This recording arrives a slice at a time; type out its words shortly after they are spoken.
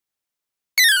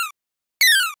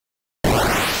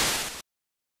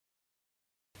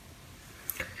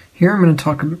Here I'm going to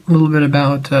talk a little bit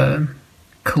about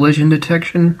collision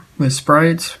detection with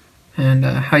sprites and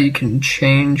how you can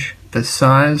change the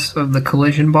size of the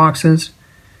collision boxes.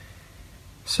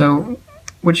 So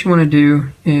what you want to do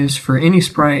is for any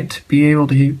sprite to be able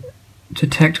to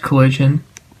detect collision,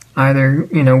 either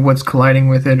what's colliding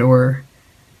with it or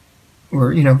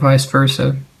vice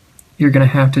versa, you're going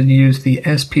to have to use the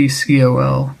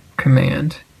SPCOL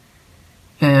command.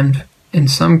 And in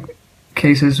some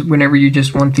cases, whenever you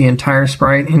just want the entire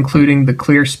sprite, including the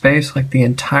clear space, like the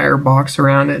entire box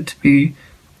around it, to be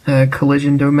a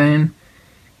collision domain,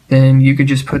 then you could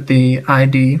just put the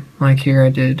ID, like here I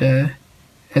did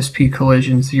SP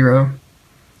collision 0.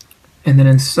 And then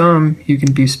in some, you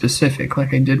can be specific,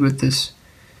 like I did with this,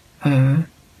 the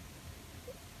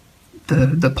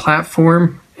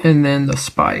platform and then the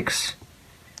spikes.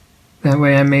 That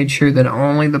way I made sure that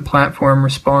only the platform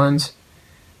responds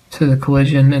to the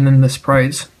collision, and then the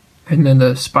sprites, and then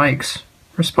the spikes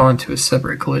respond to a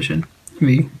separate collision. It'd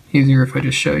be easier if I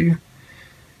just show you.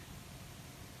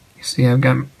 You see I've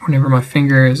got, whenever my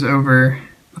finger is over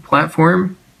the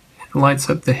platform, it lights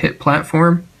up the hit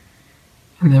platform,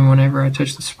 and then whenever I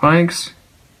touch the spikes,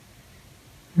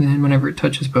 then whenever it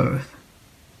touches both.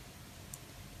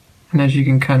 And as you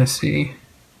can kind of see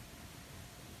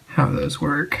how those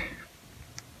work.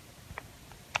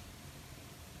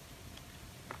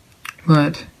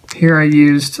 But here I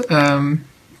used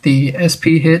the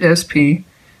SP hit SP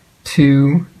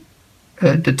to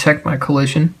detect my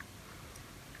collision.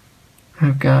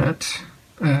 I've got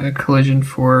a collision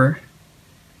for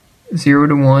 0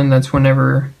 to 1. That's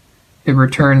whenever it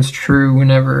returns true,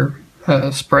 whenever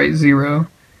sprite 0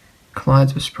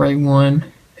 collides with sprite 1,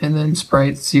 and then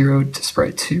sprite 0 to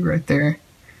sprite 2 right there.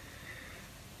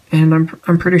 And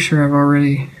I'm pretty sure I've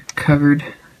already covered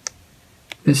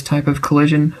this type of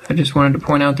collision. I just wanted to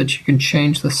point out that you can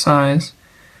change the size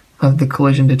of the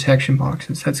collision detection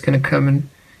boxes. That's going to come in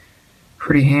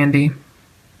pretty handy.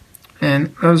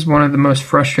 And that was one of the most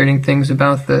frustrating things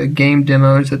about the game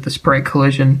demos, that the sprite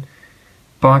collision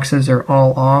boxes are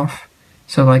all off.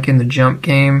 So like in the jump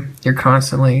game, you're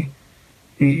constantly,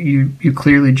 you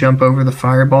clearly jump over the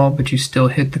fireball, but you still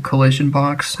hit the collision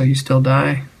box, so you still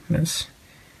die. It's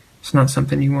not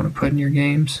something you want to put in your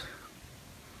games.